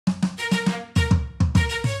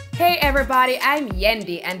everybody, I'm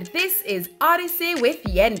Yendi and this is Odyssey with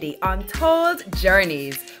Yendi, Untold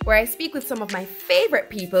Journeys, where I speak with some of my favorite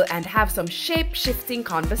people and have some shape-shifting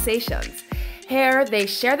conversations. Here, they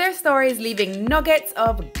share their stories, leaving nuggets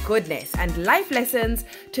of goodness and life lessons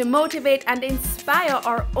to motivate and inspire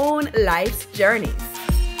our own life's journeys.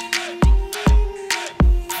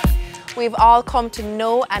 We've all come to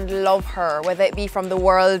know and love her, whether it be from the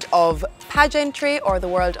world of pageantry or the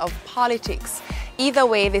world of politics. Either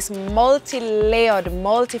way, this multi-layered,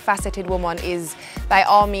 multifaceted woman is by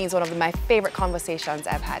all means one of my favorite conversations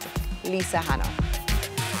I've had. Lisa Hanna.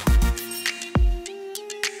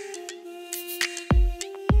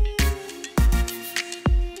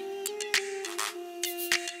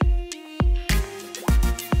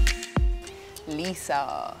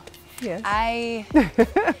 Lisa. Yes.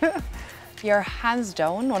 You're hands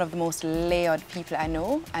down one of the most layered people I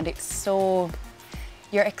know, and it's so,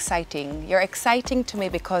 you're exciting. You're exciting to me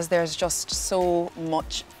because there's just so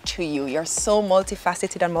much to you. You're so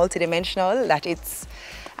multifaceted and multidimensional that it's,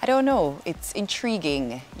 I don't know, it's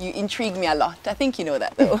intriguing. You intrigue me a lot. I think you know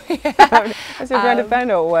that though. I was trying to find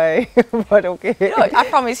out why, but okay. No, I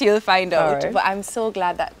promise you'll find out. Right. But I'm so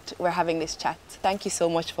glad that we're having this chat. Thank you so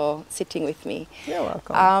much for sitting with me. You're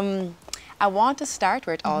welcome. I want to start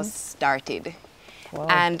where it all started. Wow.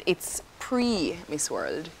 And it's pre-Miss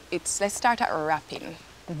World. Let's start at rapping.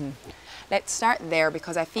 Let's start there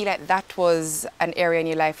because I feel like that was an area in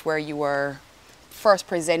your life where you were first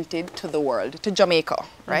presented to the world, to Jamaica,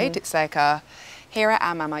 right? It's like, here I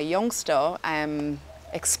am, I'm a youngster, I'm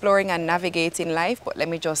exploring and navigating life, but let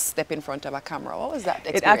me just step in front of a camera. What was that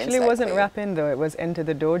experience? It actually like wasn't for you? rapping though, it was Enter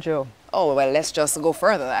the Dojo. Oh, well, let's just go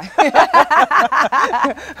further.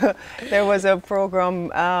 There was a program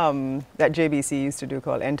that JBC used to do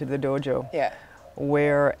called Enter the Dojo. Yeah.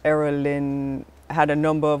 Where Errol Lynn had a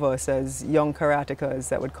number of us as young karatekas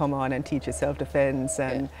that would come on and teach us self-defense.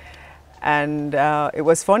 And it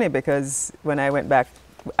was funny because when I went back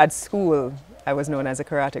at school, I was known as a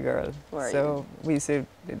karate girl. So we used to,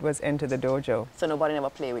 it was Enter the Dojo. So nobody never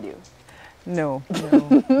played with you? No.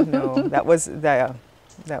 That was there.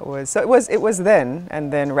 So it was then,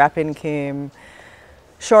 and then rapping came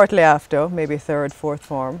shortly after, maybe third, fourth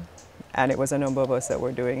form, and it was a number of us that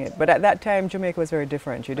were doing it. But at that time, Jamaica was very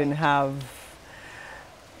different. You didn't have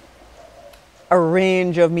a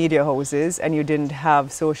range of media houses, and you didn't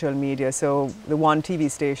have social media. So the one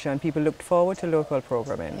TV station, people looked forward to local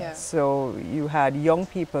programming. Yeah. So you had young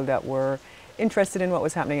people that were interested in what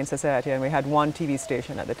was happening in society, and we had one TV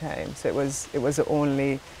station at the time. So it was the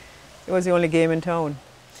only game in town.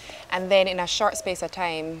 And then in a short space of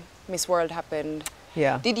time, Miss World happened.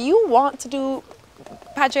 Yeah. Did you want to do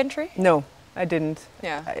pageantry? No, I didn't.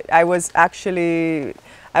 Yeah. I was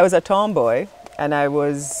a tomboy, and I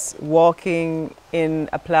was walking in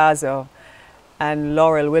a plaza, and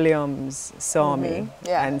Laurel Williams saw me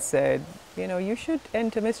and said, you know, you should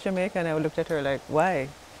enter Miss Jamaica. And I looked at her like, why?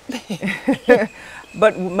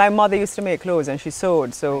 But my mother used to make clothes and she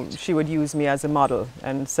sewed, so she would use me as a model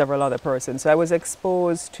and several other persons. So I was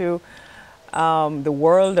exposed to the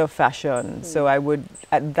world of fashion. So I would,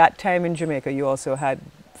 at that time in Jamaica, you also had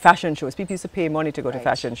fashion shows. People used to pay money to go to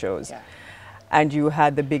fashion shows. Yeah. And you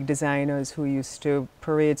had the big designers who used to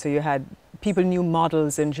parade. So you had, people knew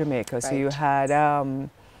models in Jamaica. So you had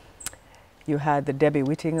the Debbie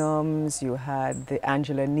Whittinghams, you had the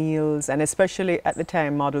Angela Neals, and especially at the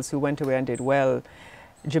time, models who went away and did well,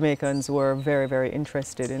 Jamaicans were very, very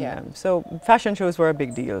interested in them. So fashion shows were a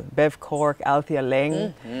big deal. Bev Cork, Althea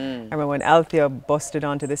Leng. I remember when Althea busted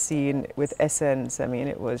onto the scene with Essence, I mean,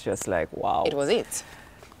 it was just like, wow. It was it.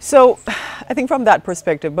 So I think from that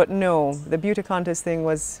perspective, but no, the beauty contest thing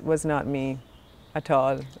was not me at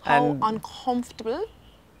all. How uncomfortable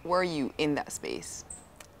were you in that space?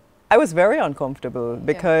 I was very uncomfortable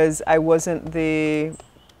because I wasn't the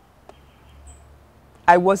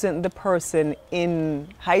person in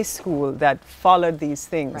high school that followed these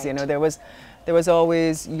things. You know, there was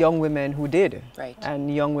always young women who did,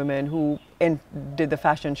 and young women who did the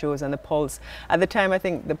fashion shows and the Pulse. At the time, I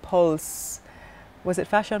think the Pulse, was it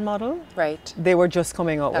Fashion Model? Right. They were just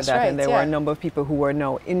coming out with that, and there were a number of people who were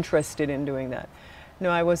now interested in doing that. No,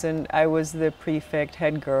 I wasn't. I was the prefect,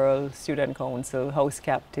 head girl, student council, house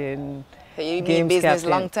captain, so you been in business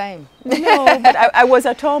long time. No, but I was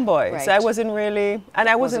a tomboy, so I wasn't really, and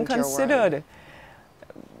I wasn't considered.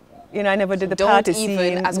 You know, I never did the party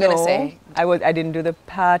scene. I was gonna say. I didn't do the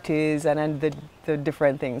parties and the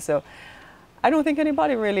different things. So I don't think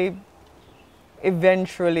anybody really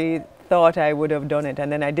eventually thought I would have done it,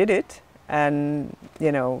 and then I did it, and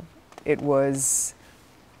you know, it was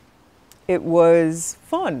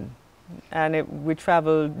fun. And we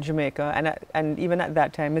traveled Jamaica, and even at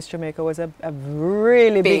that time, Miss Jamaica was a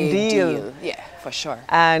really big deal. Yeah, for sure.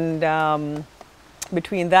 And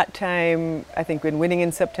between that time, I think when winning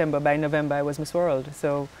in September, by November I was Miss World.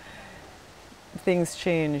 So things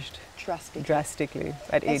changed drastically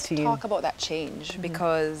at 18. Let's talk about that change,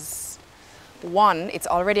 because one, it's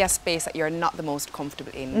already a space that you're not the most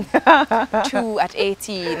comfortable in. Two, at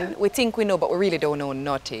 18, we think we know, but we really don't know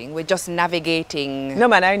nothing. We're just navigating. No,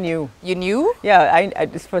 man, I knew. You knew? Yeah,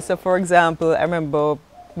 so for example, I remember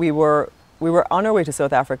we were on our way to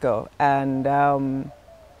South Africa, and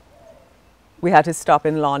we had to stop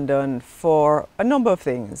in London for a number of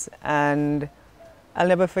things. And I'll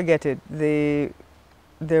never forget it.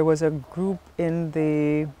 There was a group in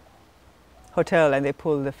the hotel, and they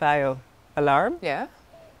pulled the fire alarm. Yeah.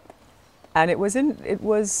 And it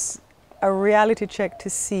was a reality check to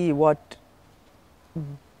see what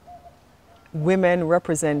women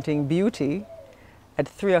representing beauty at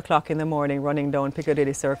 3 o'clock in the morning running down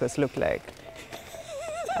Piccadilly Circus looked like.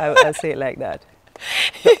 I'll say it like that.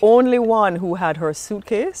 The only one who had her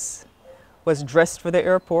suitcase, was dressed for the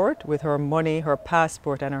airport with her money, her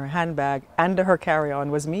passport, and her handbag, and her carry-on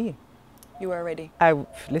was me. You were ready.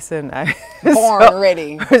 Listen, born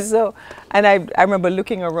ready. So, and I remember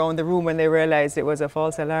looking around the room when they realized it was a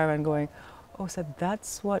false alarm and going, oh, so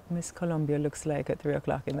that's what Miss Columbia looks like at 3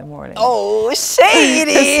 o'clock in the morning. Oh,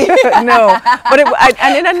 shady. No, but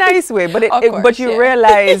and in a nice way. But you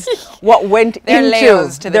realize what went into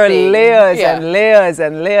layers to the there are thing. layers and layers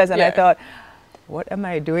and layers, and I thought, what am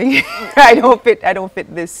I doing? I don't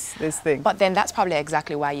fit this thing. But then that's probably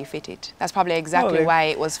exactly why you fit it. That's probably exactly why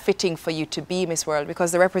it was fitting for you to be Miss World,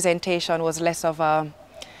 because the representation was less of a,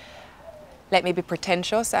 let me be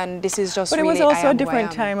pretentious, and this is just But really, it was also a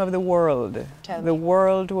different time of the world. Tell the me.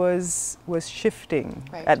 world was shifting.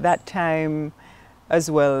 Right. At that time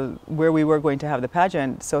as well, where we were going to have the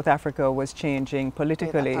pageant, South Africa was changing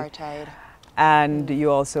politically. With apartheid. And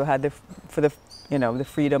you also had the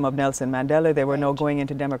freedom of Nelson Mandela. They were now going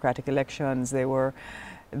into democratic elections. They were,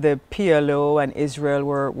 the PLO and Israel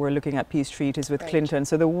were looking at peace treaties with Clinton.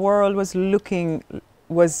 So the world was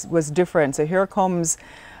was different. So here comes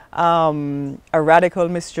a radical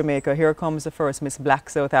Miss Jamaica. Here comes the first Miss Black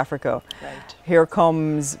South Africa. Right. Here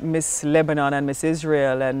comes Miss Lebanon and Miss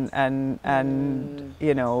Israel, and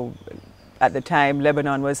you know, at the time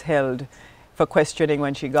Lebanon was held for questioning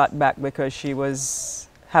when she got back because she was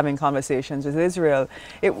having conversations with Israel.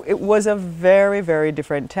 It was a very, very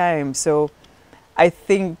different time. So I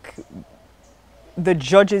think the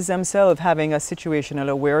judges themselves having a situational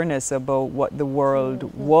awareness about what the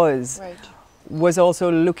world was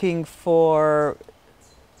also looking for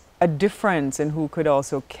a difference in who could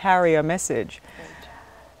also carry a message.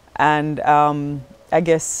 And I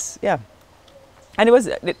guess, yeah. And it was,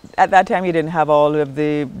 at that time you didn't have all of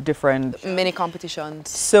the different... Many competitions.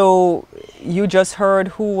 So you just heard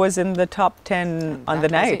who was in the top 10 on the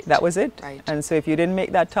night. That was it. Right. And so if you didn't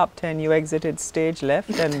make that top 10, you exited stage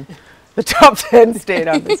left and the top 10 stayed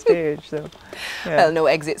on the stage. So, yeah. Well, no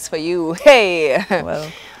exits for you. Hey!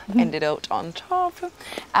 Well... Ended out on top.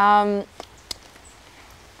 That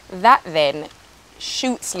then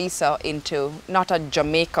shoots Lisa into not a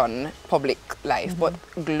Jamaican public life, but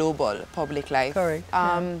global public life. Correct.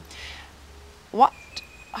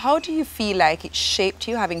 How do you feel like it shaped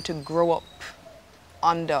you having to grow up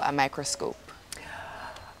under a microscope?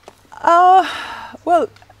 Well,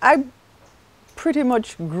 I pretty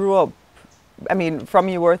much grew up, I mean, from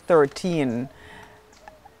you were 13,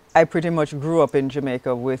 I pretty much grew up in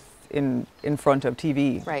Jamaica in front of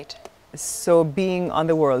TV. Right. So being on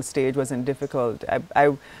the world stage wasn't difficult.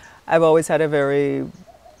 I've always had a very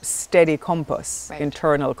steady compass,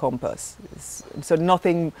 internal compass. So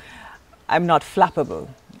nothing, I'm not flappable.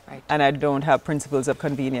 Right. And I don't have principles of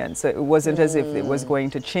convenience. So it wasn't as if it was going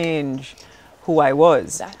to change who I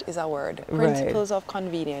was. That is a word. Principles of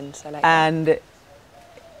convenience. I like and that.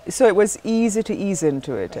 So it was easy to ease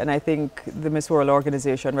into it, and I think the Miss World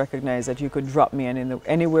organization recognized that you could drop me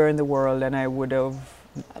anywhere in the world and I would have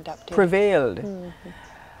prevailed.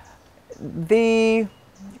 The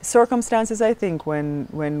circumstances, I think, when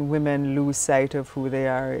women lose sight of who they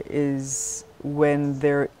are is when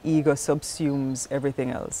their ego subsumes everything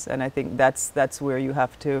else, and I think that's where you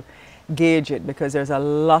have to gauge it, because there's a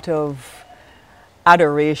lot of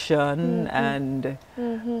adoration and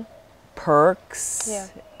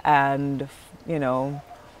perks and, you know,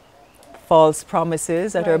 false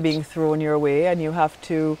promises that are being thrown your way, and you have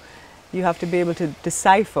to be able to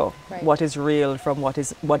decipher what is real from what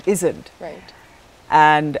isn't. Right.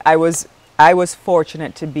 And I was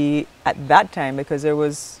fortunate to be at that time, because there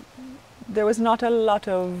was there was not a lot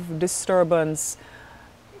of disturbance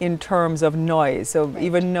in terms of noise. So Right.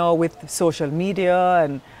 even now with social media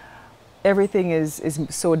and everything is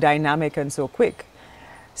so dynamic and so quick.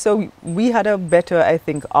 So we had a better, I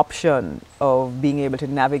think, option of being able to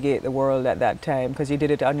navigate the world at that time because you did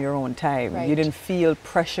it on your own time. Right. You didn't feel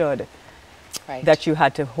pressured Right. that you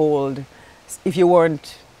had to hold. If you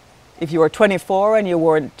were 24 and you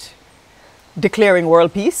weren't declaring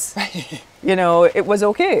world peace, you know, it was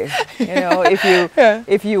okay. You know,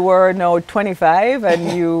 if you were now 25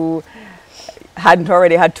 and you hadn't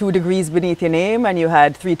already had 2 degrees beneath your name and you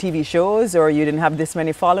had 3 TV shows or you didn't have this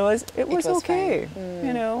many followers, it was okay.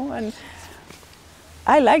 You know, and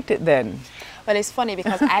I liked it then. Well, it's funny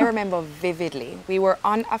because I remember vividly, we were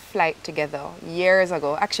on a flight together years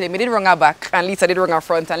ago. Actually, me did ring her back and Lisa did ring her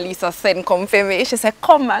front and Lisa said, come for me. She said,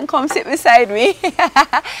 come man, come sit beside me.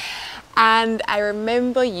 And I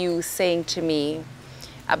remember you saying to me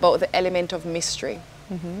about the element of mystery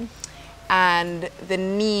and the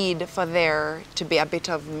need for there to be a bit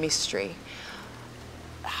of mystery.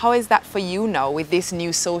 How is that for you now with this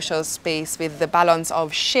new social space, with the balance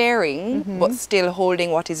of sharing but still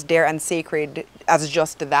holding what is there and sacred as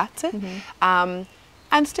just that?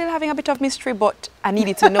 And still having a bit of mystery, but I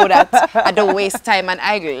needed to know that I don't waste time and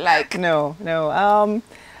idle. Like No.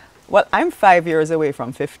 Well, I'm 5 years away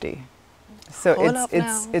from 50. So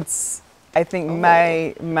it's I think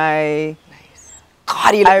my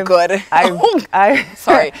God, you look good.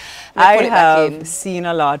 Sorry. I have seen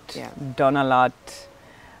a lot, done a lot,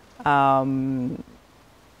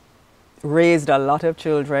 raised a lot of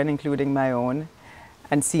children, including my own,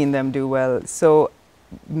 and seen them do well. So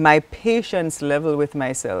my patience level with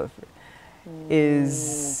myself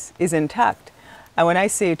is intact. And when I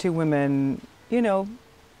say to women, you know,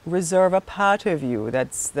 reserve a part of you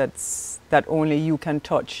that only you can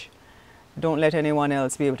touch. Don't let anyone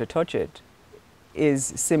else be able to touch it. Is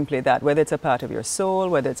simply that, whether it's a part of your soul,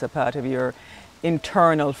 whether it's a part of your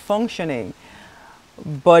internal functioning.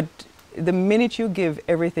 But the minute you give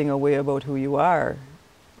everything away about who you are,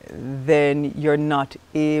 then you're not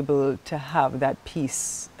able to have that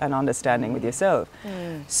peace and understanding with yourself.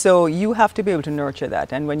 So you have to be able to nurture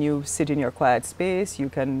that. And when you sit in your quiet space, you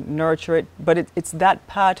can nurture it. But it's that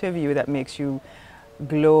part of you that makes you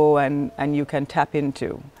glow and you can tap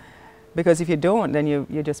into. Because if you don't, then you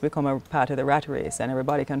just become a part of the rat race and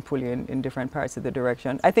everybody can pull you in different parts of the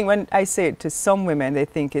direction. I think when I say it to some women, they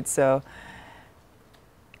think it's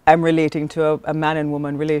I'm relating to a man and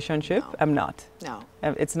woman relationship. No. I'm not. No.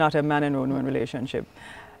 It's not a man and woman relationship.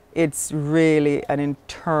 It's really an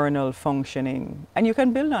internal functioning, and you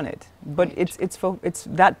can build on it. But right. it's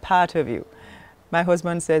that part of you. My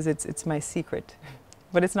husband says it's my secret,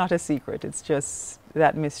 but it's not a secret. It's just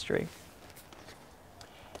that mystery.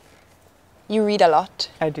 You read a lot.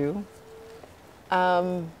 I do.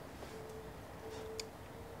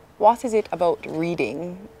 What is it about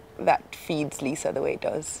reading that feeds Lisa the way it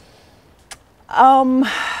does?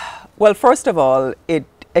 Well, first of all, it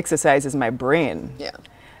exercises my brain. Yeah.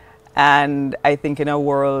 And I think in a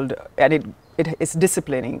world, and it's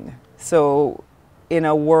disciplining. So in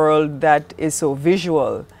a world that is so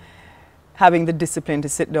visual, having the discipline to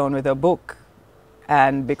sit down with a book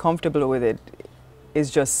and be comfortable with it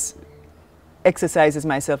is just exercises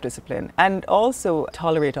my self-discipline, and also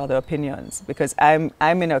tolerate other opinions, because I'm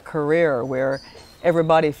in a career where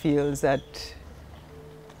everybody feels that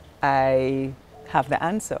I have the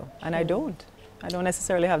answer, and I don't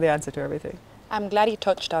necessarily have the answer to everything. I'm glad you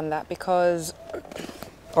touched on that, because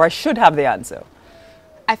or I should have the answer.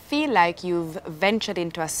 I feel like you've ventured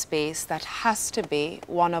into a space that has to be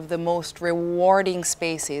one of the most rewarding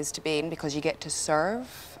spaces to be in, because you get to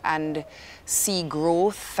serve and see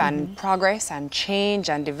growth and progress and change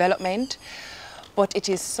and development. But it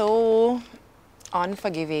is so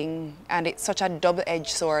unforgiving, and it's such a double-edged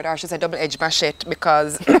sword, or I should say double-edged machete,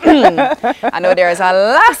 because I know there is a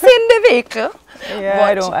lass in the vehicle.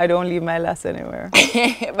 Yeah, I don't leave my lass anywhere.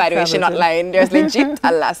 By the way, she's not lying. There's legit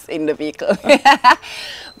a lass in the vehicle.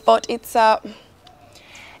 But it's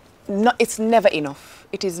never enough.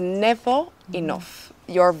 It is never enough.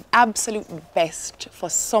 Your absolute best for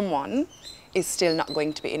someone is still not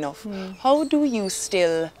going to be enough. How do you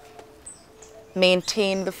still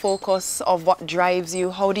maintain the focus of what drives you?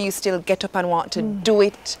 How do you still get up and want to do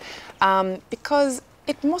it? Because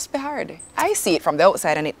it must be hard. I see it from the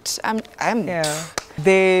outside, and yeah.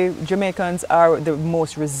 The Jamaicans are the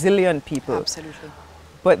most resilient people. Absolutely.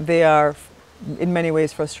 But they are in many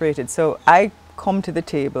ways frustrated. So I come to the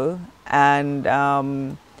table, and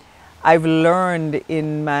I've learned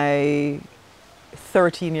in my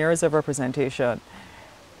 13 years of representation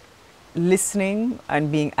listening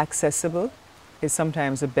and being accessible is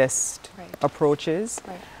sometimes the best approaches.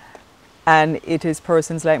 Right. And it is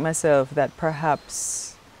persons like myself that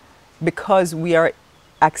perhaps, because we are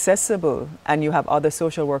accessible and you have other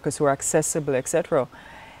social workers who are accessible, etc.,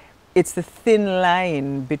 it's the thin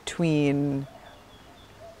line between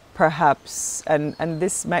perhaps, and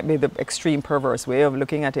this might be the extreme perverse way of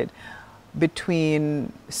looking at it,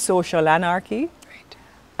 between social anarchy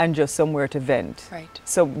and just somewhere to vent. Right.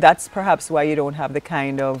 So that's perhaps why you don't have the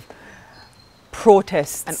kind of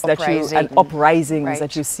protests and uprisings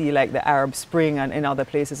that you see like the Arab Spring and in other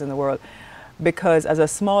places in the world. Because as a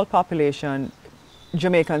small population,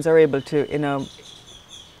 Jamaicans are able to,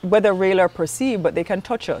 whether real or perceived, but they can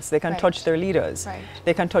touch us. They can touch their leaders. Right.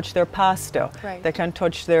 They can touch their pastor. Right. They can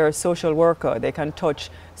touch their social worker. They can touch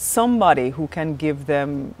somebody who can give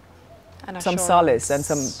them some solace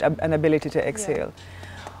and an ability to exhale.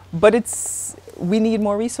 But we need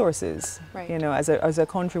more resources. Right. As a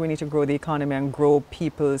country, we need to grow the economy and grow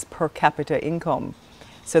people's per capita income,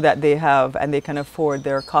 so that they have and they can afford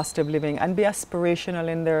their cost of living and be aspirational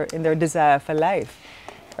in their desire for life.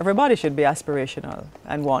 Everybody should be aspirational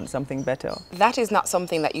and want something better. That is not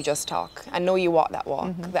something that you just talk. I know you walk that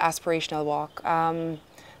walk, the aspirational walk.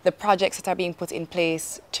 The projects that are being put in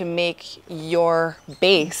place to make your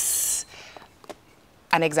base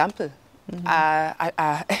an example.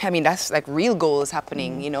 I mean, that's like real goals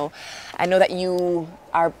happening, I know that you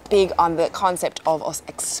are big on the concept of us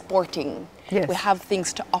exporting. Yes. We have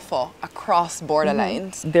things to offer across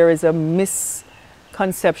borderlines. There is a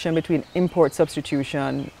misconception between import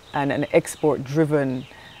substitution and an export-driven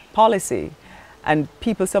policy. And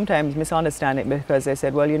people sometimes misunderstand it because they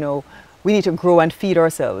said, well, we need to grow and feed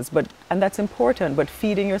ourselves. And that's important, but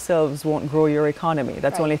feeding yourselves won't grow your economy.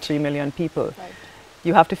 That's only 3 million people. Right.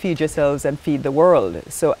 You have to feed yourselves and feed the world.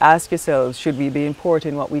 So ask yourselves, should we be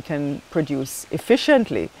importing what we can produce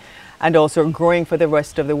efficiently, and also growing for the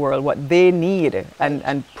rest of the world what they need,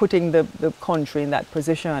 and putting the country in that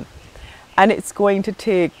position. And it's going to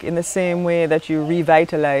take, in the same way that you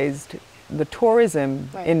revitalized the tourism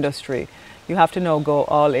industry, you have to now go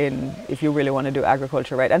all in if you really want to do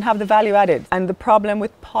agriculture right and have the value added. And the problem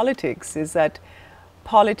with politics is that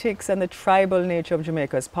politics and the tribal nature of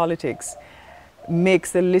Jamaica's politics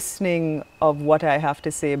makes the listening of what I have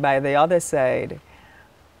to say by the other side,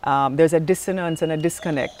 there's a dissonance and a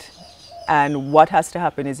disconnect. And what has to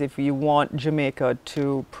happen is, if you want Jamaica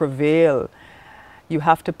to prevail, you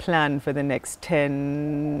have to plan for the next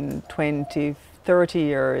 10, 20, 30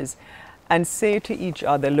 years and say to each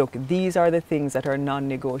other, look, these are the things that are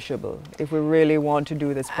non-negotiable if we really want to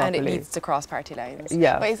do this properly. And it needs to cross party lines.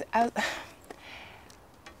 Yeah. But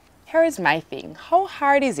here's my thing. How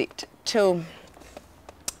hard is it to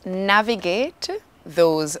navigate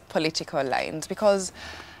those political lines? Because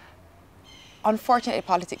unfortunately,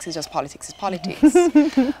 politics is just politics, it's politics.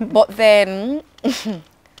 But then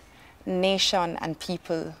nation and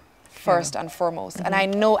people first and foremost. And I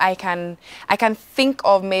know I can think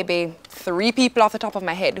of maybe 3 people off the top of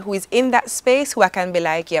my head who is in that space who I can be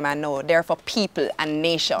like, yeah man, no, they're for people and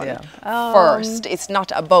nation first. It's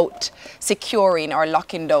not about securing or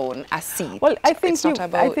locking down a seat. Well, I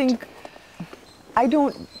think I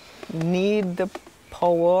don't need the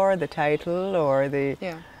power, the title, or the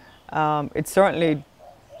it certainly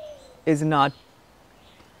is not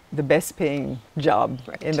the best paying job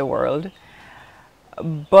in the world,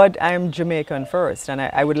 but I'm Jamaican first, and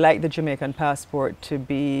I would like the Jamaican passport to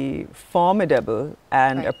be formidable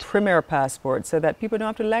and a premier passport, so that people don't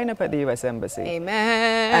have to line up at the US Embassy.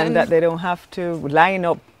 Amen. And that they don't have to line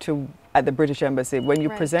up at the British Embassy when you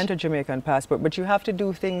present a Jamaican passport, but you have to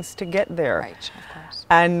do things to get there. Right, of course.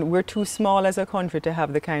 And we're too small as a country to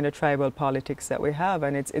have the kind of tribal politics that we have,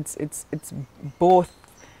 and it's both.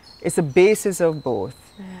 It's a basis of both.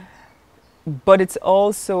 But it's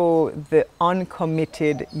also the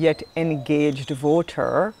uncommitted yet engaged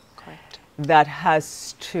voter that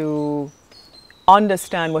has to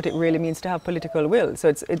understand what it really means to have political will. So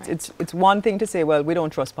it's one thing to say, well, we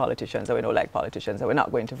don't trust politicians, or we don't like politicians, or we're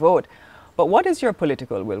not going to vote. But what is your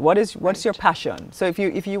political will? What's your passion? So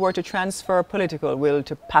if you were to transfer political will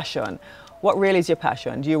to passion, what really is your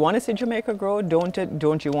passion? Do you want to see Jamaica grow?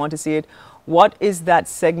 Don't you want to see it? What is that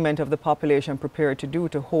segment of the population prepared to do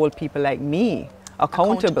to hold people like me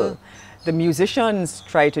accountable? The musicians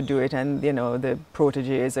try to do it, and the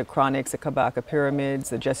proteges, the Chronics, the Kabaka Pyramids,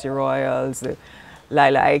 the Jesse Royals, the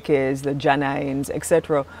Lila Ikes, the Janines,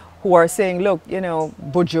 etc., who are saying, look,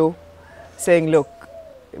 Buju, saying, look,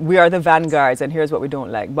 we are the vanguards and here's what we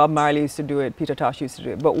don't like. Bob Marley used to do it, Peter Tosh used to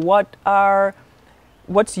do it. But what are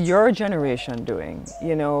what's your generation doing?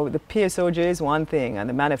 You know, the PSOJ is one thing, and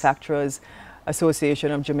the Manufacturers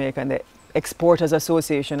Association of Jamaica and the Exporters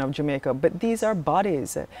Association of Jamaica, but these are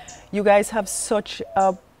bodies. You guys have such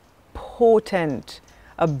a potent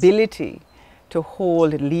ability to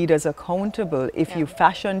hold leaders accountable if you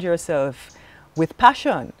fashioned yourself with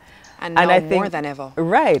passion. And now more than ever.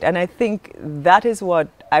 Right, and I think that is what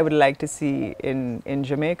I would like to see in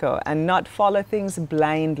Jamaica, and not follow things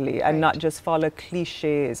blindly, and not just follow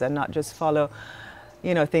cliches, and not just follow,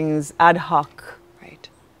 you know, things ad hoc. Right.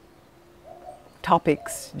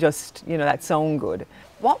 Topics, just, you know, that sound good.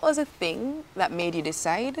 What was a thing that made you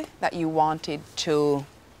decide that you wanted to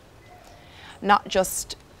not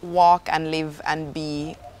just walk and live and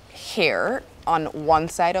be here on one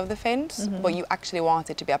side of the fence, but you actually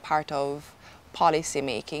wanted to be a part of policy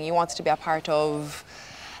making, you wanted to be a part of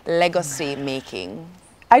legacy making?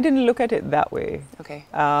 I didn't look at it that way. Okay.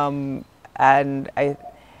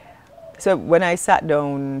 So when I sat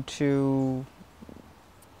down to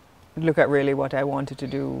look at really what I wanted to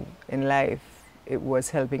do in life, it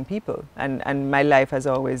was helping people. And my life has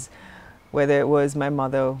always, whether it was my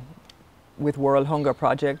mother with World Hunger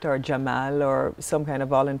Project or Jamal or some kind of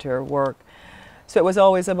volunteer work, so it was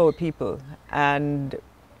always about people. And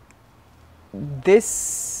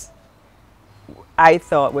this, I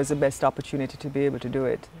thought, was the best opportunity to be able to do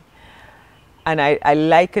it. And I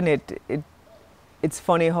liken it, it's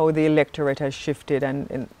funny how the electorate has shifted,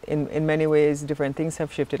 and in many ways different things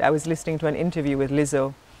have shifted. I was listening to an interview with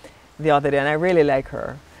Lizzo the other day, and I really like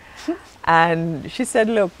her. And she said,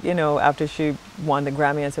 look, you know, after she won the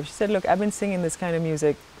Grammy and stuff, she said, look, I've been singing this kind of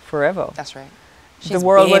music forever. That's right. She's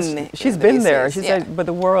been there. She said, but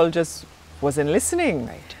the world just wasn't listening.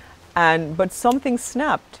 Right. But something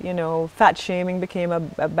snapped, you know, fat shaming became a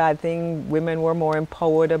bad thing. Women were more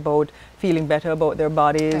empowered about feeling better about their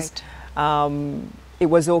bodies. Right. It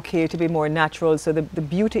was okay to be more natural. So the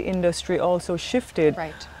beauty industry also shifted.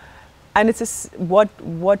 Right. And it's what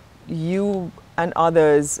you and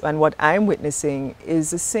others and what I'm witnessing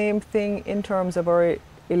is the same thing in terms of our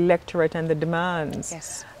electorate and the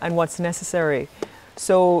demands and what's necessary.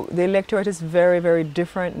 So the electorate is very, very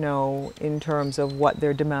different now in terms of what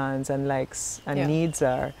their demands and likes and needs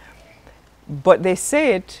are. But they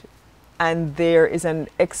say it, and there is an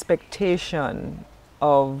expectation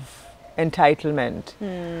of entitlement,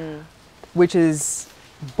 which is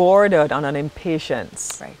bordered on an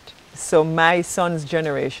impatience. Right. So my son's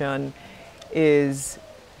generation is,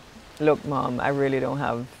 look, Mom, I really don't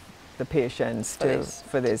have the patience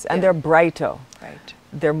for this. And they're brighter. Right.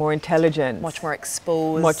 They're more intelligent. Much more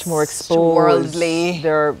exposed. Much more exposed. Worldly.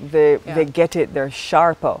 They get it. They're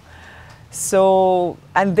sharper. So,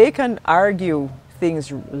 and they can argue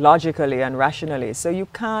things logically and rationally. So you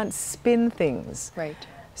can't spin things. Right.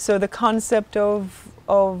 So the concept of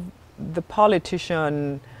the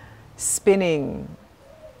politician spinning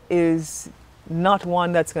is not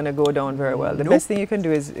one that's going to go down very well. The best thing you can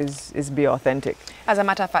do is be authentic. As a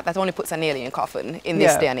matter of fact, that only puts a nail in your coffin in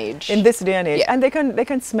this day and age. In this day and age, and they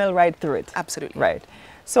can smell right through it. Absolutely. Right.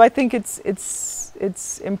 So I think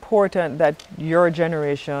it's important that your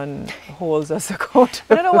generation holds us accountable.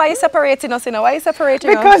 I don't know why you're separating us, you know. Why are you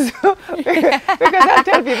separating us? Because I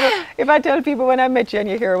tell people, if I tell people when I met you and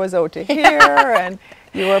your hair was out to here and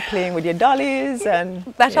you were playing with your dollies, and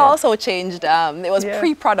that also changed. It was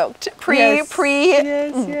pre-product,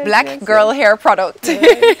 black girl hair product.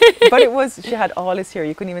 But it was, she had all this hair.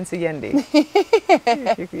 You couldn't even see Yendi.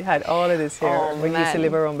 You had all of this hair when you used to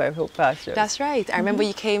live around by Hope Pastures. That's right. I remember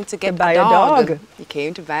you came to get buy a dog. You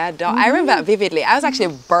came to buy a dog. I remember that vividly. I was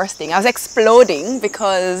actually bursting. I was exploding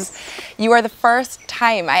because you were the first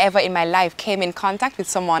time I ever in my life came in contact with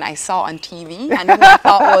someone I saw on TV and who I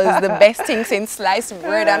thought was the best thing since sliced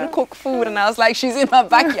bread and cooked food, and I was like, she's in my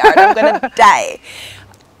backyard, I'm gonna die.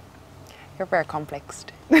 You're very complex.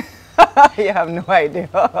 You have no idea.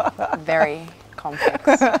 Very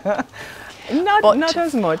complex. Not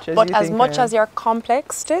as much as you think. But as much as you're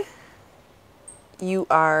complex, you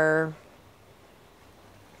are,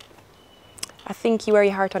 I think you wear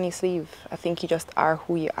your heart on your sleeve. I think you just are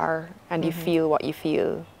who you are, and you feel what you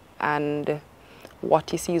feel, and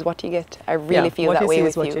what you see is what you get. I really feel that way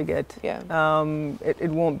with you. What you see is what you get. Yeah.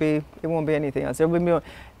 It won't be anything else.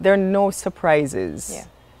 There are no surprises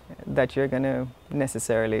that you're gonna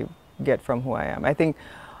necessarily get from who I am. I think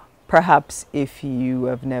perhaps if you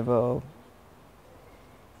have never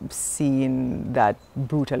seen that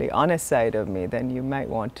brutally honest side of me, then you might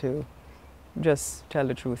want to just tell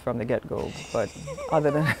the truth from the get-go. But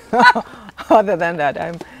other than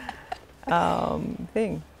that, I'm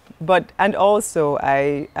thing. But, and also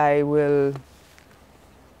I will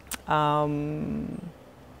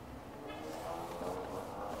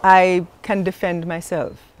I can defend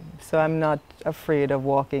myself. So I'm not afraid of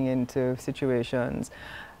walking into situations.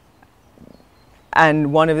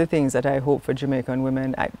 And one of the things that I hope for Jamaican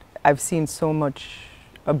women, I've seen so much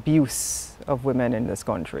abuse of women in this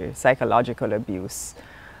country, psychological abuse,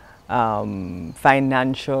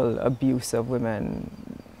 financial abuse of women,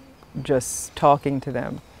 just talking to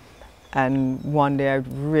them. And one day I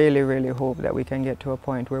really, really hope that we can get to a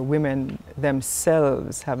point where women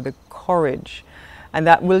themselves have the courage, and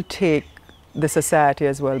that will take the society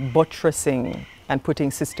as well buttressing and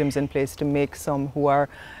putting systems in place to make some who are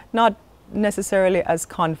not necessarily as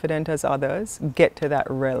confident as others get to that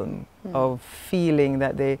realm of feeling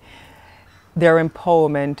that their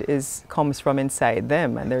empowerment comes from inside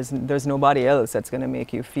them, and there's nobody else that's going to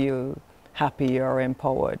make you feel happy or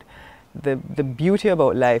empowered. The beauty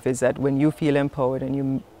about life is that when you feel empowered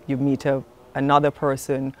and you meet another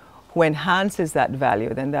person who enhances that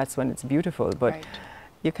value, then that's when it's beautiful. But right.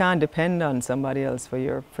 You can't depend on somebody else for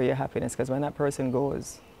your happiness, because when that person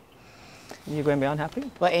goes, you're going to be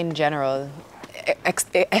unhappy. But in general,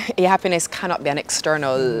 your happiness cannot be an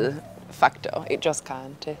external factor. It just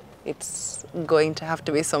can't. It's going to have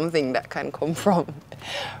to be something that can come from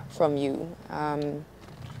you.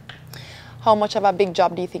 How much of a big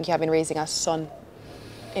job do you think you have in raising a son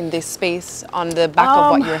in this space, on the back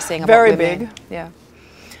of what you were saying about women? Very big. Yeah.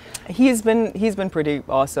 He's been pretty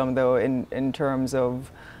awesome though in terms of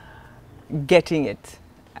getting it,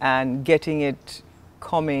 and getting it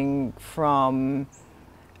coming from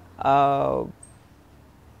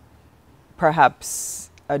perhaps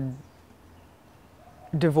a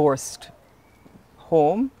divorced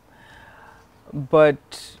home,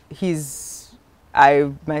 but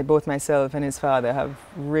both myself and his father have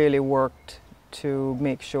really worked to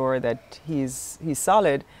make sure that he's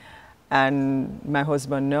solid, and my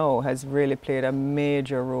husband now has really played a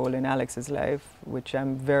major role in Alex's life, which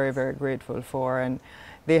I'm very, very grateful for, and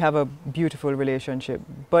they have a beautiful relationship.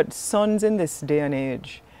 But sons in this day and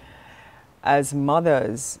age, as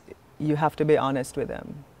mothers, you have to be honest with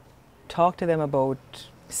them. Talk to them about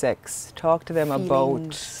sex, talk to them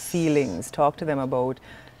about feelings, talk to them about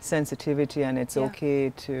sensitivity, and it's okay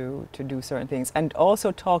to do certain things. And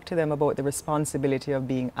also talk to them about the responsibility of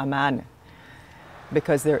being a man,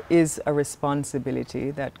 because there is a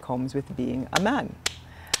responsibility that comes with being a man.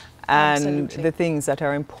 And absolutely. The things that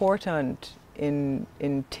are important in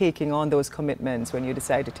taking on those commitments when you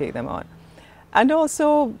decide to take them on. And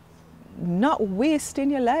also not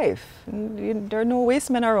wasting your life. There are no waste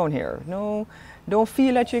men around here. No, don't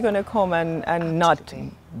feel that you're going to come and not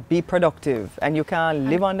be productive, and you can't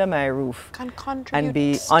live under my roof and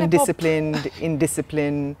be undisciplined,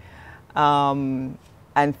 indisciplined,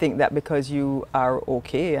 and think that because you are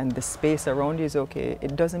okay and the space around you is okay,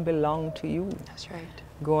 it doesn't belong to you. That's right.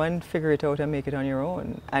 Go and figure it out and make it on your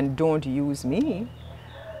own, and don't use me.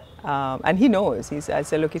 And he knows. I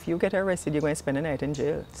said, look, if you get arrested, you're going to spend a night in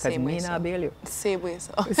jail, because me not bail you. Same way,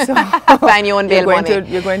 so. Find your own bail money.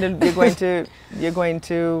 You're going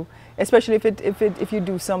to, especially if you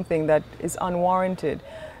do something that is unwarranted.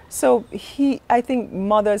 So I think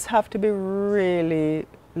mothers have to be really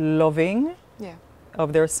loving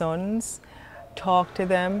of their sons. Talk to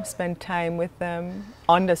them, spend time with them,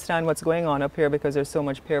 understand what's going on up here, because there's so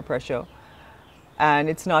much peer pressure. And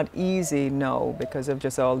it's not easy now because of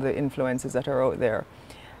just all the influences that are out there.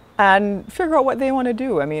 And figure out what they want to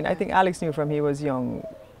do. I mean, I think Alex knew from he was young,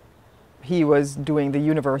 he was doing the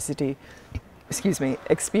university,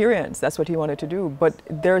 experience. That's what he wanted to do. But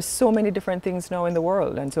there's so many different things now in the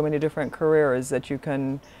world, and so many different careers that you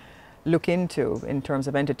can look into in terms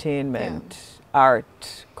of entertainment,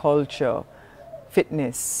 art, culture,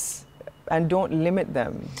 fitness, and don't limit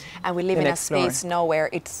them. And we live in a space now where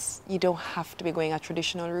you don't have to be going a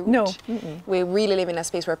traditional route. No. We really live in a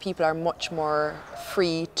space where people are much more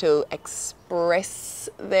free to express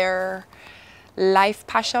their life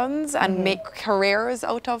passions and make careers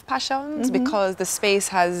out of passions, because the space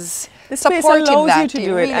has supported that. Allows you to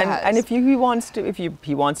do it. And if he wants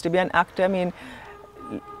to be an actor, I mean,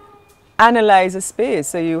 analyze a space.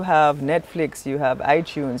 So you have Netflix, you have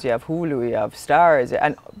iTunes, you have Hulu, you have Stars,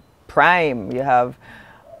 and Prime, you have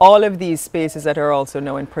all of these spaces that are also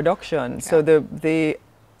now in production. Yeah. So the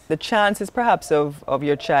chances perhaps of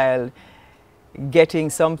your child getting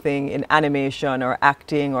something in animation or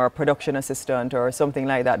acting or production assistant or something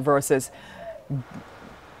like that versus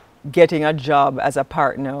getting a job as a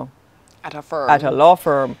partner at a law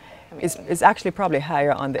firm is actually probably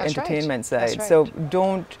higher on the entertainment side. Right. So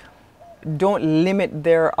don't don't limit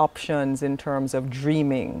their options in terms of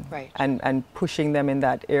dreaming right. and pushing them in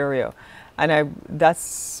that area. And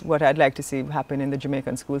that's what I'd like to see happen in the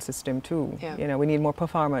Jamaican school system too. Yeah. You know, we need more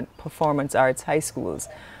performance arts high schools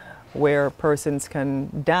where persons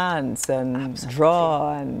can dance and Absolutely.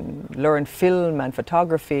 draw and learn film and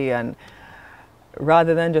photography, and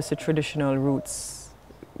rather than just the traditional routes,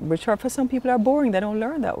 which are for some people are boring. They don't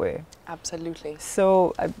learn that way. Absolutely.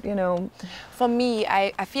 So, you know. For me,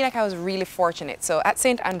 I feel like I was really fortunate. So at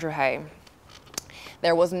St. Andrew High,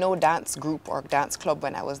 there was no dance group or dance club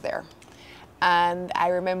when I was there. And I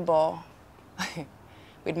remember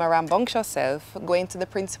with my rambunctious self going to the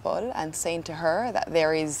principal and saying to her that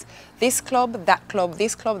there is this club, that club,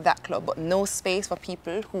 this club, that club, but no space for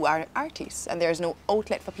people who are artists, and there's no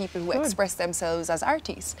outlet for people who express themselves as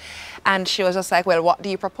artists. And she was just like, well, what do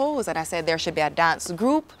you propose? And I said, there should be a dance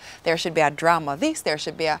group, there should be a drama this, there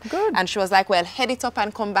should be a... Good. And she was like, well, head it up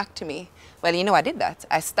and come back to me. Well, you know, I did that.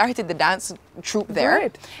 I started the dance troupe there.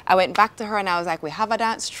 Great. I went back to her and I was like, we have a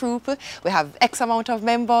dance troupe, we have X amount of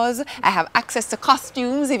members, I have access to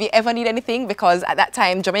costumes if you ever need anything, because at that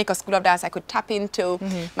time, Jamaica School of Dance, I could tap into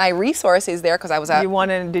my resources there because I was a Did you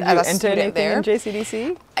enter anything there. in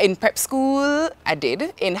JCDC? In prep school, I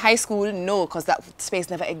did. In high school, no, because that space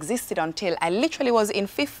never existed until I literally was in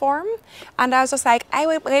 5th form. And I was just like, I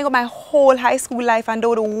went my whole high school life and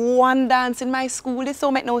do the one dance in my school. This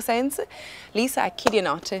don't make no sense. Lisa, I kid you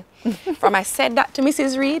not. From I said that to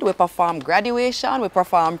Mrs. Reed, we perform graduation, we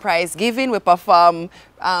perform prize giving, we perform,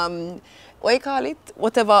 what you call it?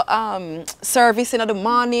 Whatever, service in the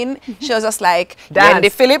morning. She was just like, Yendi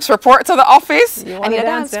Phillipps, report to the office. And you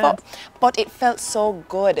dance. But it felt so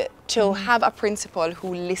good to have a principal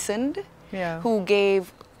who listened, who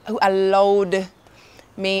allowed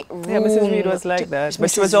me room. Yeah, Mrs. Reed was like that,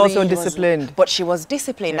 but she was also disciplined. But she was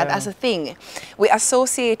disciplined, and that's the thing. We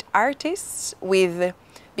associate artists with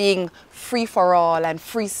being free for all and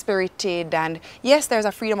free spirited, and yes, there's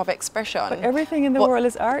a freedom of expression. But everything in the world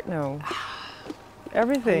is art now.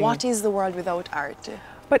 Everything. What is the world without art?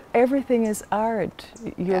 But everything is art.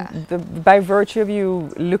 By virtue of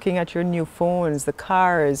you looking at your new phones, the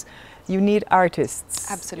cars, you need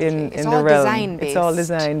artists. Absolutely. In the realm. It's all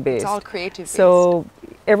design based. It's all creative based. So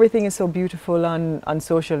everything is so beautiful on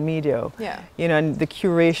social media. Yeah. You know, and the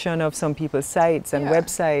curation of some people's sites and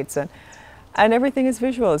websites, and everything is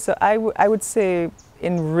visual. So I would say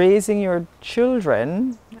in raising your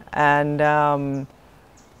children, and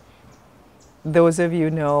those of you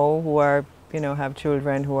know who are, you know, have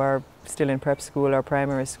children who are still in prep school or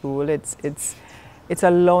primary school, it's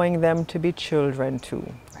allowing them to be children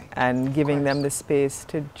too, and giving them the space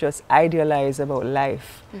to just idealize about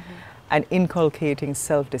life, and inculcating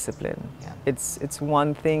self-discipline. It's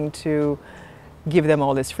one thing to give them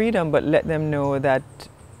all this freedom, but let them know that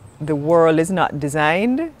the world is not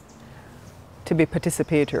designed to be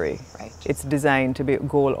participatory. It's designed to be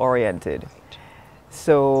goal-oriented.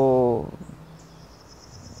 So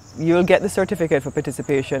you'll get the certificate for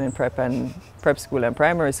participation in prep school and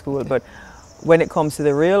primary school, but when it comes to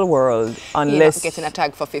the real world, unless you're not getting a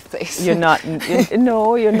tag for 5th place, you're not.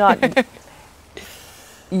 No, you're not.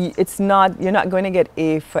 It's not. You're not going to get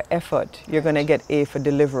A for effort. You're going to get A for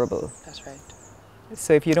deliverable. That's right.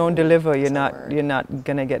 So if you don't deliver, you're not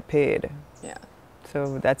going to get paid. Yeah.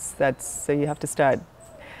 So that's so you have to start.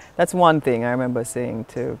 That's one thing I remember saying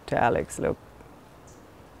to Alex. Look,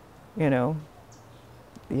 you know,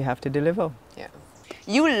 you have to deliver. Yeah.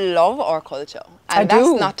 You love our culture, and I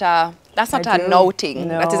do. That's not a now thing.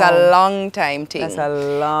 No. That is a long time thing. That's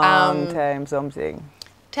a long time something.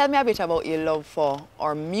 Tell me a bit about your love for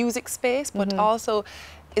our music space, but also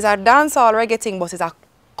is our dancehall reggae thing, but it's a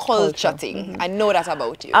culture thing. I know that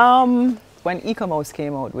about you. When Ecomouse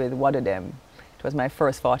came out with What of Them, it was my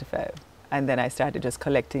first 45, and then I started just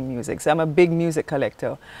collecting music. So I'm a big music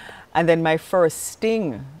collector, and then my first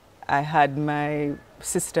sting, I had my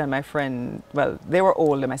sister and my friend, well, they were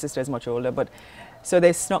older, my sister is much older, but so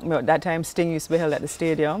they snuck me out. That time Sting used to be held at the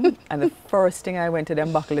stadium, and the first thing I went to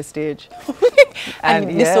them buckle the stage.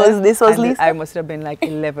 And this was Lisa? I must have been like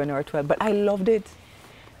 11 or 12, but I loved it.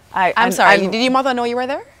 I'm sorry, did your mother know you were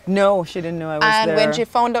there? No, she didn't know I was there. And when she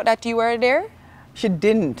found out that you were there? She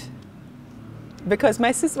didn't. Because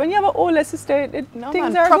my sister, when you have an older sister,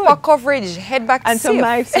 things are proper good. Coverage, head back and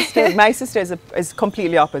safe. So my sister is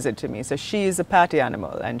completely opposite to me. So she is a party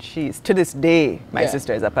animal, and she's, to this day, my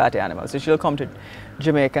sister is a party animal. So she'll come to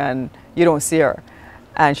Jamaica and you don't see her,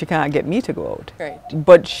 and she can't get me to go out. Right.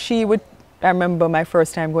 But she would, I remember my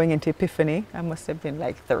first time going into Epiphany, I must have been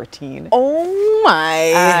like 13. Oh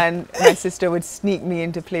my. And my sister would sneak me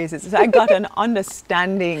into places. So I got an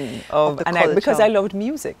understanding of the culture. Because I loved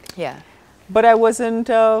music. Yeah. But I wasn't,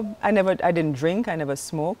 I didn't drink, I never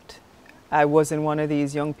smoked. I wasn't one of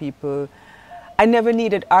these young people. I never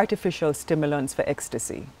needed artificial stimulants for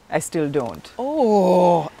ecstasy. I still don't.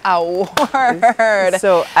 Oh, a word.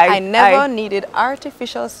 So I never needed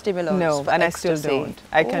artificial stimulants for and ecstasy. I still don't.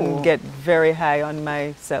 I can get very high on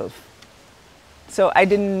myself. So I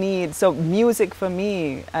didn't need, so music for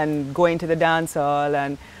me and going to the dance hall,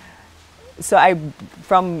 and so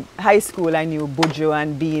from high school I knew Buju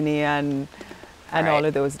and Beanie and all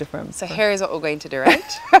of those different. So here's what we're going to do,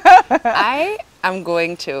 right? I am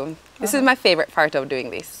going to, this is my favorite part of doing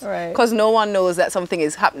this. Because no one knows that something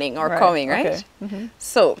is happening or coming, right? Okay. Mm-hmm.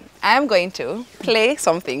 So I am going to play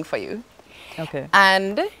something for you. Okay.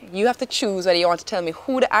 And you have to choose whether you want to tell me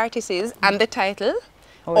who the artist is and the title,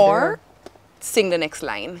 or sing the next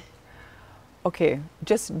line. Okay,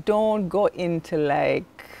 just don't go into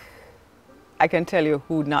like, I can tell you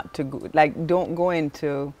who not to go, like don't go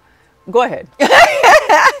into, go ahead.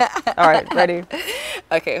 All right, ready?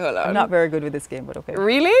 Okay, hold on. I'm not very good with this game, but okay.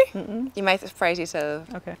 Really? Mm-mm. You might surprise yourself.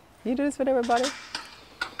 Okay. You do this with everybody?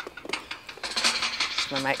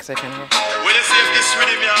 My mic so I can hear. When you see if this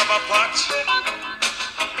rhythm you have a patch,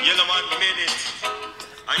 you know man made it.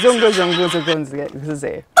 Zongo, zongo, zongo,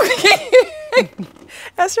 zongo.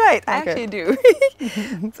 That's right, I actually do.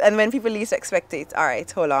 And when people least expect it. All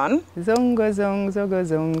right, hold on. Zongo, zongo, zongo,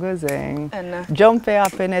 zongo, zing. Jump for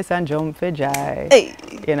happiness and jump for joy. Hey.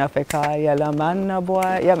 You know, for car, yellow man, no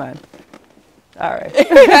boy. Yeah, man. All right.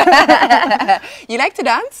 You like to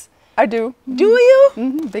dance? I do. Do you?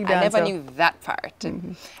 Mm-hmm. Big dancer. I never knew that part.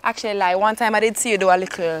 Mm-hmm. Actually, like one time I did see you do a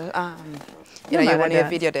little, you know, you want to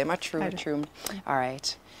video them. True. All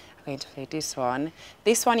right. I'm going to play this one.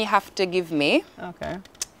 This one you have to give me. Okay.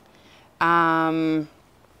 The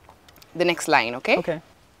next line, okay? Okay.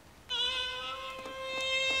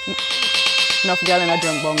 Enough girl in a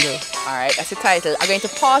drum bongo. All right, that's the title. I'm going to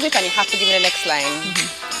pause it and you have to give me the next line.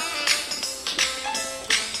 Mm-hmm.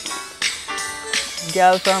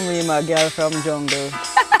 Girl from Rima, girl from jungle.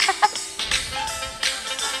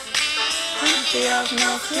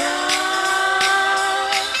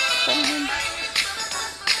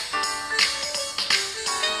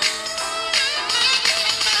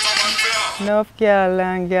 Enough girl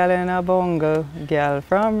and girl in a bongo, girl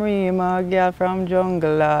from Rima, girl from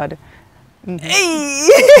jungle, lad. Mm-hmm.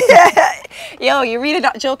 Hey! Yo, you're really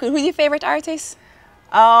not joking. Who's your favorite artist?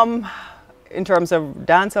 In terms of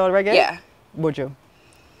dancehall reggae? Yeah. Buju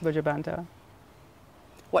Banton.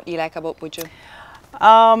 What do you like about Buju?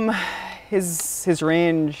 His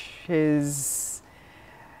range, him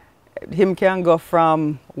can go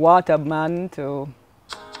from Waterman to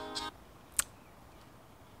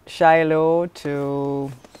Shiloh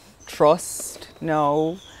to Trust.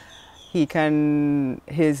 No,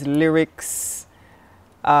 his lyrics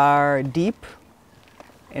are deep,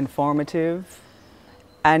 informative,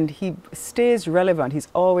 and he stays relevant. He's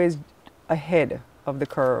always ahead of the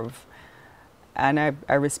curve, and I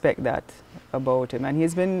respect that about him. And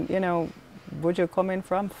he's been, you know, Buju coming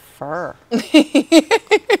from far.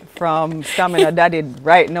 From Stamina Daddy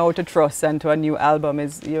right now to Trust and to a new album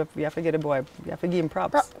is, you have to get a boy, you have to give him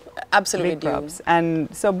props. Absolutely. Big props. And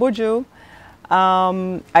so Buju,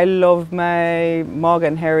 I love my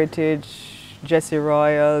Morgan Heritage, Jesse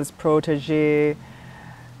Royals, Protege,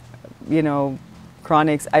 you know,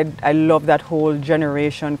 Chronics. I love that whole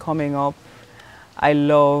generation coming up. I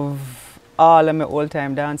love all of my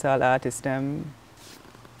old-time dancehall artists.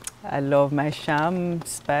 I love my Sham,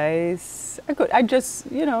 Spice. I just,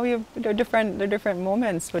 you know, they're different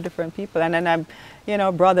moments for different people. And then I'm, you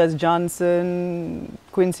know, Brothers Johnson,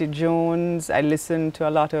 Quincy Jones. I listen to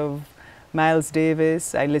a lot of Miles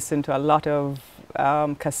Davis. I listen to a lot of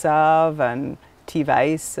Kassav and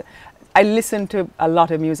T-Vice. I listen to a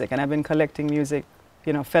lot of music, and I've been collecting music,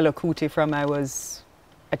 you know, Fela Kuti from I was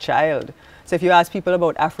a child. So if you ask people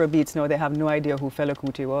about Afrobeats now, they have no idea who Fela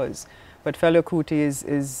Kuti was. But Fela Kuti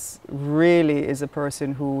is really a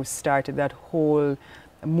person who started that whole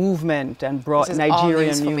movement and brought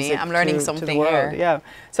Nigerian music I'm learning to something the world. here. Yeah.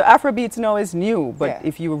 So Afrobeats now is new, but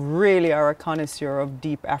if you really are a connoisseur of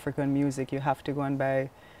deep African music, you have to go and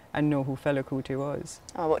buy and know who Fela Kuti was.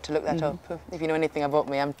 I'm about to look that up. If you know anything about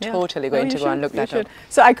me, I'm totally going to go and look that up.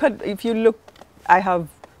 So if you look, I have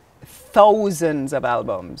thousands of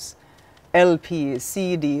albums. LPs,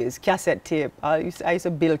 CDs, cassette tape. I used to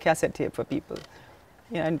build cassette tape for people.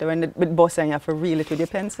 Yeah, and when with boss and you have to reel it with your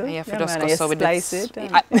pencil. And you have to just go so with slice it. And,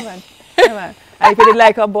 and if you did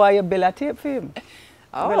like a boy, you build a tape for him.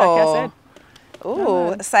 Oh. Build a cassette.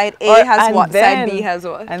 Oh, side A has what, side B has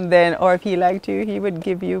what. And then, or if he liked you, he would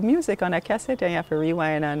give you music on a cassette and you have to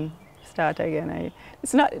rewind and start again.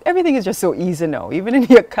 It's not, everything is just so easy now. Even in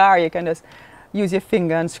your car, you can just use your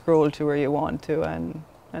finger and scroll to where you want to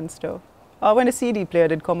and stuff. Or when the CD player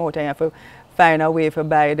did come out, and you have to find a way to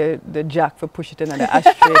buy the jack for push it in and the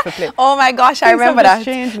ashtray for play. Oh my gosh, I remember that.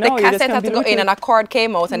 The cassette had to go in and a cord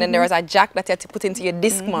came out, and then there was a jack that you had to put into your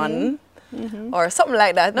Discman. Or something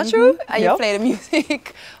like that, not true? And you play the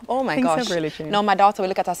music. Oh my gosh. Have really changed. Now my daughter will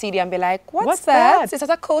look at a CD and be like, what's that? Is that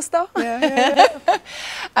a coaster? Yeah.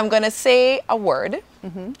 I'm going to say a word,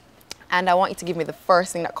 and I want you to give me the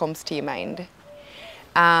first thing that comes to your mind.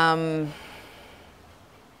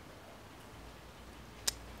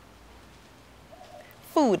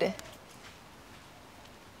 Food.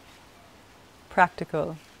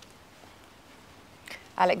 Practical.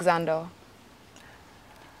 Alexander.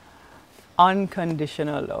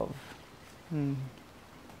 Unconditional love.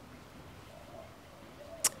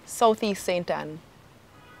 Southeast St. Anne.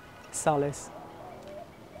 Solace.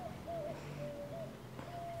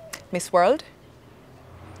 Miss World.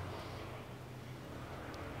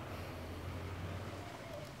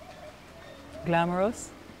 Glamorous.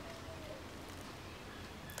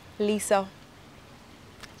 Lisa.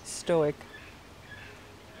 Stoic.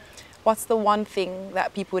 What's the one thing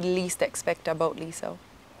that people would least expect about Lisa,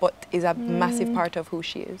 but is a massive part of who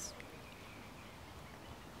she is?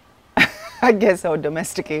 I guess how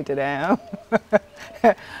domesticated I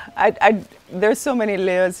am. There's so many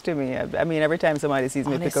layers to me. I mean, every time somebody sees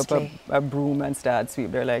me pick up a broom and start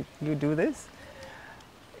sweep, they're like, "You do this?"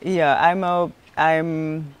 Yeah,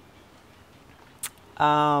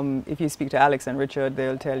 if you speak to Alex and Richard,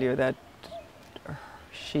 they'll tell you that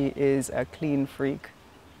she is a clean freak.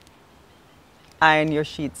 Iron your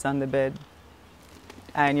sheets on the bed.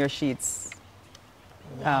 Iron your sheets.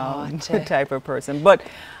 Type of person. But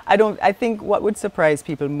I think what would surprise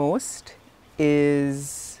people most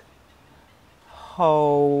is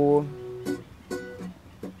how,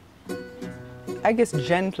 I guess,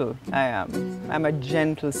 gentle I am. I'm a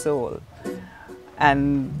gentle soul.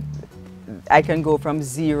 And I can go from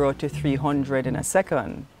 0 to 300 in a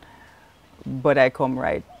second, but I come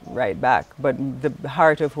right back. But the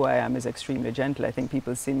heart of who I am is extremely gentle. I think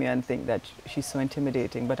people see me and think that she's so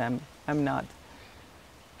intimidating, but I'm not.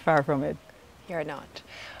 Far from it. You're not.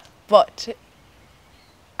 But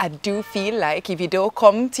I do feel like if you don't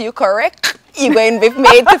come to you correct, you're going to be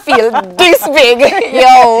made to feel this big.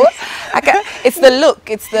 Yo. It's the look.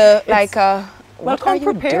 It's the well, come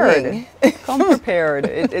prepared. Come prepared.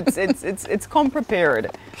 It's come prepared.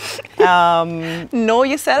 Know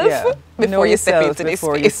yourself before you step into this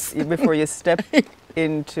space. Before you step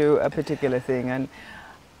into a particular thing. And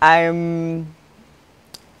I'm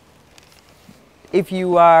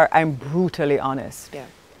brutally honest. Yeah.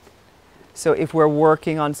 So if we're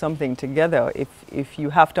working on something together, if you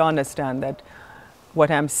have to understand that what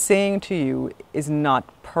I'm saying to you is not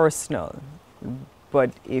personal, but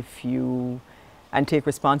and take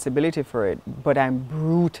responsibility for it, but I'm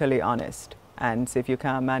brutally honest. And so if you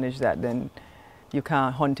can't manage that, then you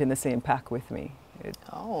can't hunt in the same pack with me.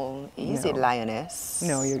 Easy, lioness.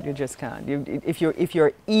 No, you just can't. If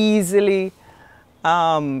you're easily,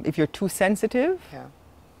 if you're too sensitive,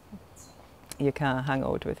 you can't hang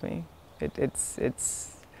out with me. It's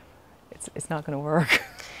not going to work.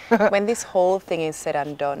 When this whole thing is said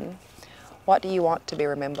and done, what do you want to be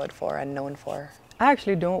remembered for and known for? I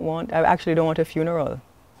actually don't want a funeral.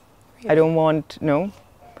 Really? I don't want, no.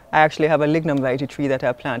 I actually have a lignum vitae tree that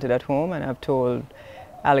I planted at home, and I've told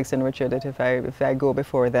Alex and Richard that if I go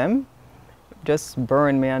before them, just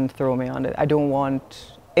burn me and throw me on it. I don't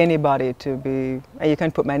want anybody to be, and you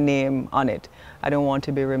can put my name on it. I don't want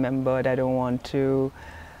to be remembered. I don't want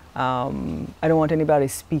anybody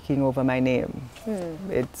speaking over my name.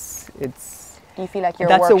 Do you feel like your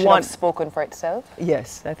work should have spoken for itself?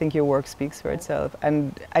 Yes, I think your work speaks for itself.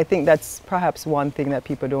 And I think that's perhaps one thing that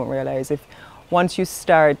people don't realize. Once you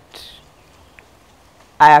start,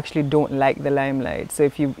 I actually don't like the limelight. So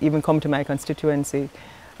if you even come to my constituency,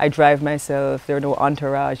 I drive myself, there are no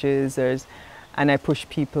entourages, and I push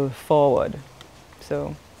people forward.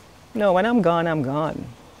 So, no, when I'm gone, I'm gone.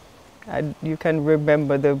 You can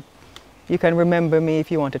remember me if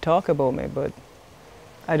you want to talk about me, but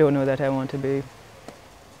I don't know that I want to be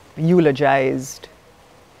eulogized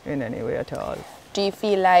in any way at all. Do you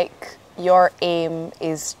feel like your aim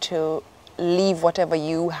is to leave whatever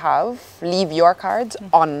you have, leave your cards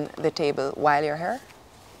on the table while you're here?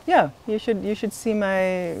 Yeah, you should see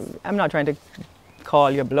I'm not trying to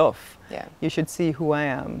call your bluff. Yeah. You should see who I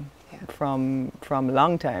am from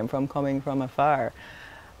long time, from coming from afar.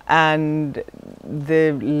 And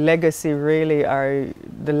the legacy really are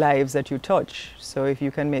the lives that you touch. So if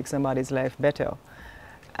you can make somebody's life better,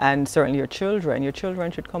 And certainly your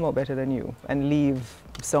children should come out better than you and leave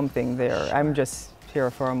something there. Sure. I'm just here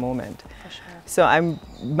for a moment. For sure. So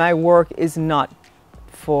my work is not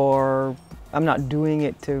I'm not doing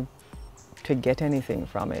it to get anything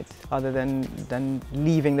from it other than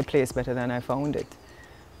leaving the place better than I found it.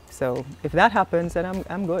 So if that happens, then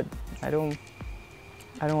I'm good. I don't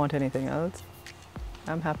want anything else.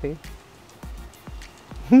 I'm happy.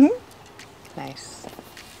 Nice.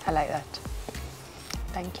 I like that.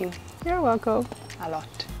 Thank you. You're welcome. A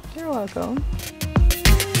lot. You're welcome.